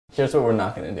Here's what we're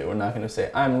not gonna do. We're not gonna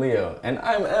say, I'm Leo, and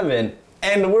I'm Evan,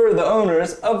 and we're the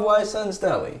owners of Wise Sons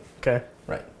Deli. Okay.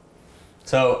 Right.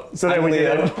 So then we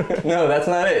Leo. do that. No, that's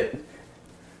not it.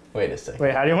 Wait a second.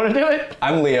 Wait, how do you want to do it?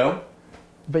 I'm Leo.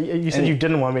 But you said you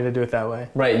didn't want me to do it that way.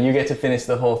 Right, you get to finish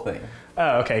the whole thing.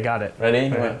 Oh, okay, got it. Ready?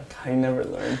 Okay. God, he never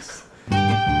learns.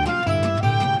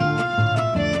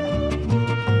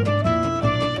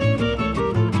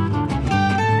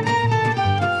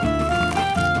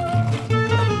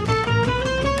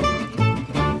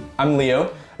 I'm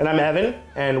Leo. And I'm Evan,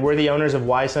 and we're the owners of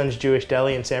Wise Sons Jewish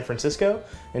Deli in San Francisco.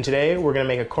 And today we're gonna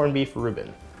make a corned beef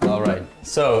Reuben. All right,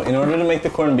 so in order to make the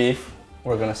corned beef,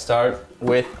 we're gonna start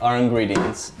with our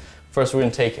ingredients. First, we're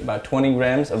gonna take about 20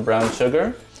 grams of brown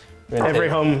sugar. Every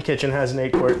home kitchen has an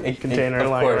 8-quart container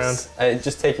lying around.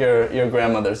 Just take your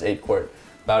grandmother's 8-quart.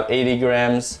 About 80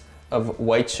 grams of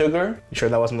white sugar. You sure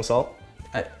that wasn't the salt?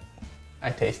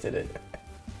 I tasted it.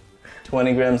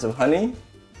 20 grams of honey.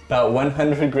 About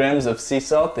 100 grams of sea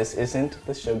salt. This isn't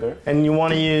the sugar. And you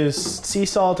want to use sea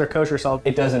salt or kosher salt?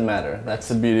 It doesn't matter. That's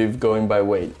the beauty of going by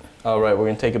weight. All right, we're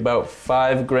gonna take about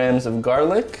 5 grams of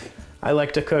garlic. I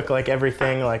like to cook like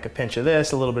everything, like a pinch of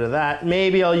this, a little bit of that.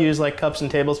 Maybe I'll use like cups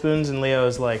and tablespoons, and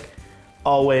Leo's like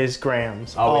always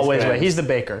grams. Always grams. He's the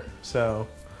baker, so.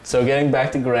 So getting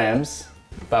back to grams,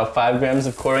 about 5 grams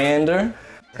of coriander,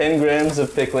 10 grams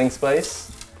of pickling spice.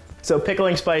 So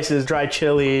pickling spices, dried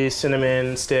chilies,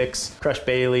 cinnamon sticks, crushed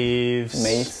bay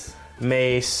leaves,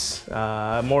 mace,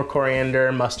 more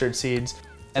coriander, mustard seeds.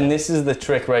 And this is the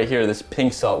trick right here, this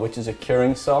pink salt, which is a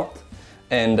curing salt.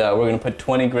 And we're gonna put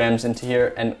 20 grams into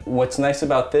here. And what's nice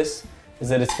about this is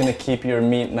that it's gonna keep your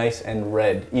meat nice and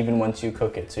red, even once you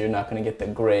cook it. So you're not gonna get the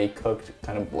gray cooked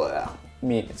kind of blah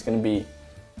meat. It's gonna be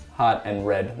hot and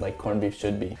red like corned beef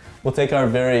should be. We'll take our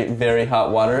very, very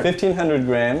hot water, 1,500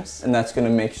 grams, and that's gonna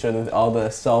make sure that all the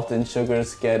salt and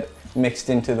sugars get mixed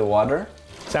into the water.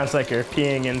 Sounds like you're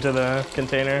peeing into the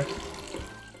container.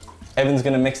 Evan's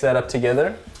gonna mix that up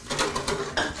together.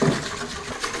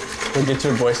 We'll get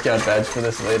your Boy Scout badge for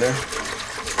this later.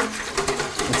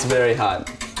 It's very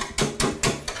hot.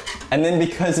 And then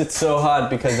because it's so hot,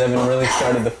 because Evan really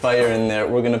started the fire in there,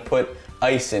 we're gonna put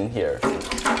ice in here.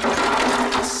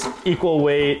 Equal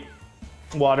weight,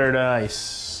 water to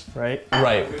ice, right?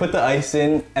 Right, put the ice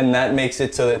in, and that makes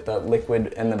it so that the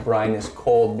liquid and the brine is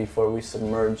cold before we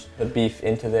submerge the beef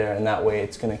into there, and that way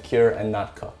it's gonna cure and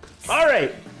not cook. All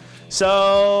right,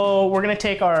 so we're gonna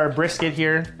take our brisket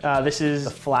here. This is the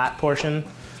flat portion.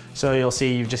 So you'll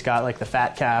see you've just got like the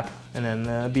fat cap and then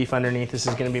the beef underneath. This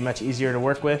is gonna be much easier to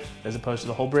work with as opposed to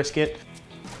the whole brisket.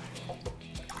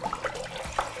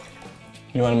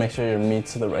 You want to make sure your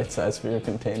meat's the right size for your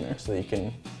container so you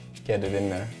can get it in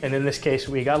there. And in this case,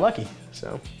 we got lucky,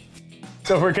 so.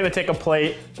 So we're gonna take a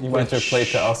plate. You want your plate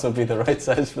to also be the right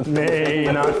size for the may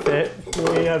not fit.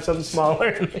 We have something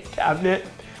smaller in the cabinet.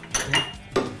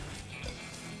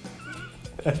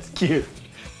 That's cute.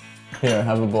 Here,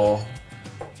 have a bowl.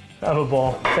 Have a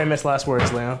bowl. Famous last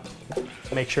words, Leo.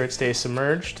 Make sure it stays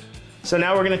submerged. So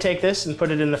now we're gonna take this and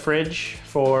put it in the fridge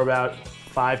for about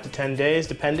 5 to 10 days,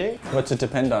 depending. What's it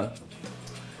depend on?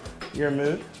 Your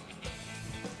mood.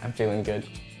 I'm feeling good.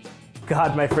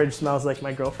 God, my fridge smells like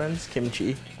my girlfriend's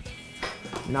kimchi.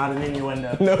 Not an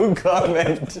innuendo. No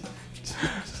comment.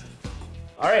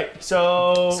 All right,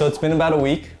 so it's been about a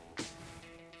week,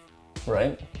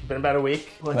 right? Been about a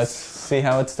week. Let's see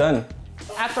how it's done.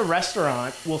 At the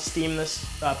restaurant, we'll steam this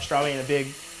pastrami in a big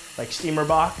like steamer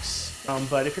box.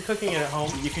 But if you're cooking it at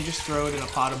home, you can just throw it in a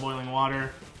pot of boiling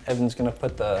water. Evan's gonna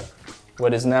put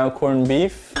what is now corned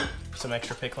beef. Some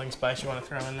extra pickling spice you want to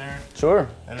throw in there. Sure.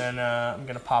 And then I'm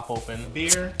gonna pop open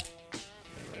beer.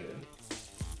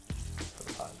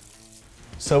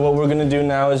 So what we're gonna do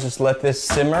now is just let this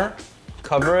simmer,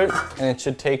 cover it, and it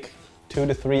should take 2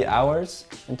 to 3 hours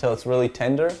until it's really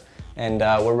tender. And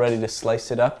we're ready to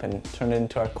slice it up and turn it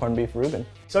into our corned beef Reuben.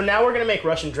 So now we're gonna make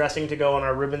Russian dressing to go on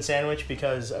our Reuben sandwich,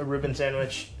 because a Reuben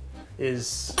sandwich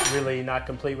is really not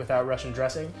complete without Russian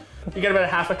dressing. You get about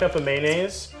 1/2 cup of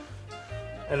mayonnaise,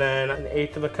 and then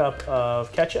 1/8 of a cup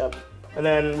of ketchup. And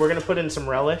then we're gonna put in some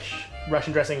relish.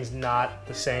 Russian dressing is not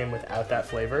the same without that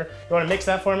flavor. You wanna mix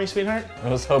that for me, sweetheart? I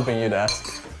was hoping you'd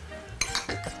ask.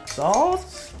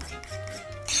 Salt.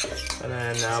 And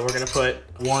then we're gonna put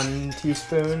 1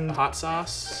 teaspoon hot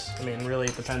sauce. I mean, really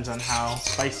it depends on how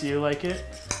spicy you like it.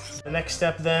 The next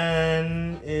step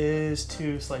then is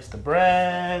to slice the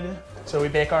bread. So we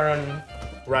bake our own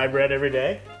rye bread every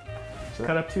day. So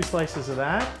cut up 2 slices of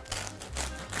that.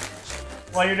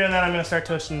 While you're doing that, I'm gonna start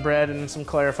toasting bread in some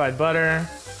clarified butter.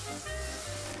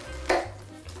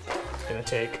 Gonna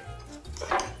take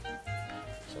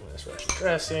some of this Russian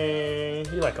dressing.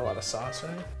 You like a lot of sauce,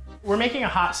 right? We're making a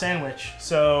hot sandwich,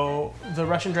 so the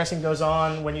Russian dressing goes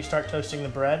on when you start toasting the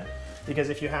bread, because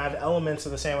if you have elements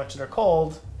of the sandwich that are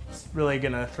cold, it's really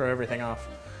gonna throw everything off.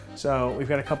 So we've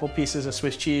got a couple pieces of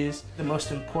Swiss cheese. The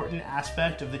most important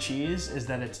aspect of the cheese is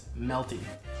that it's melty.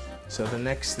 So the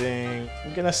next thing,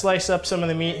 I'm gonna slice up some of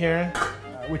the meat here,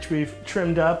 which we've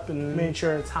trimmed up and made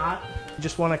sure it's hot. You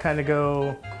just wanna kind of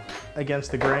go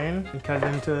against the grain and cut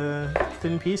it into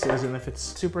thin pieces, and if it's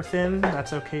super thin,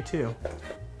 that's okay too.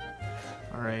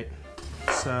 All right,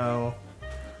 so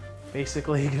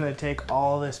basically gonna take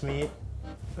all this meat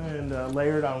and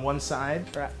layer it on one side.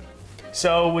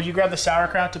 So would you grab the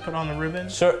sauerkraut to put on the Reuben?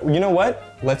 Sure, you know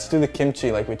what? Let's do the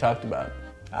kimchi like we talked about.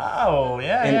 Oh,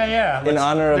 yeah. In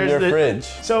honor of your fridge.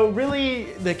 So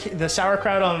really, the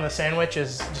sauerkraut on the sandwich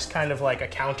is just kind of like a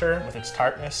counter with its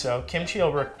tartness, so kimchi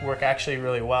will work actually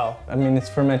really well. I mean, it's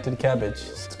fermented cabbage.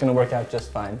 It's gonna work out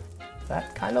just fine.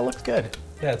 That kind of looks good.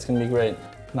 Yeah, it's gonna be great.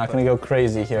 Not gonna go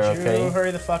crazy here, okay? You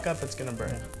hurry the fuck up, it's gonna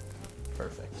burn.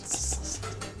 Perfect.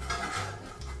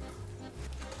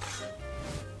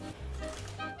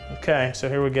 Okay, so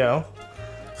here we go.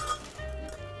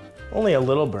 Only a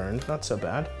little burned, not so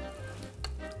bad.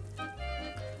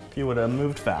 If you would have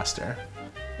moved faster.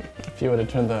 If you would have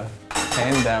turned the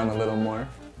pan down a little more.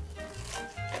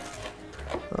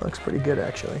 That looks pretty good,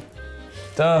 actually.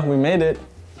 Duh, we made it.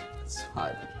 It's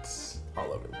hot. It's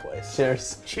all over the place.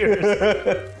 Cheers.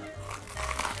 Cheers.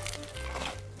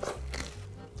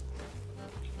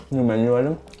 New menu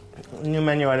item? New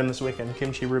menu item this weekend,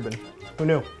 kimchi Reuben. Who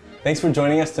knew? Thanks for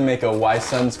joining us to make a Wise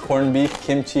Sons corned beef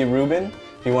kimchi Reuben.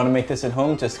 If you want to make this at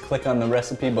home, just click on the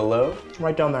recipe below.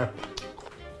 Right down there.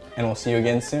 And we'll see you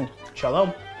again soon.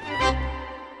 Shalom.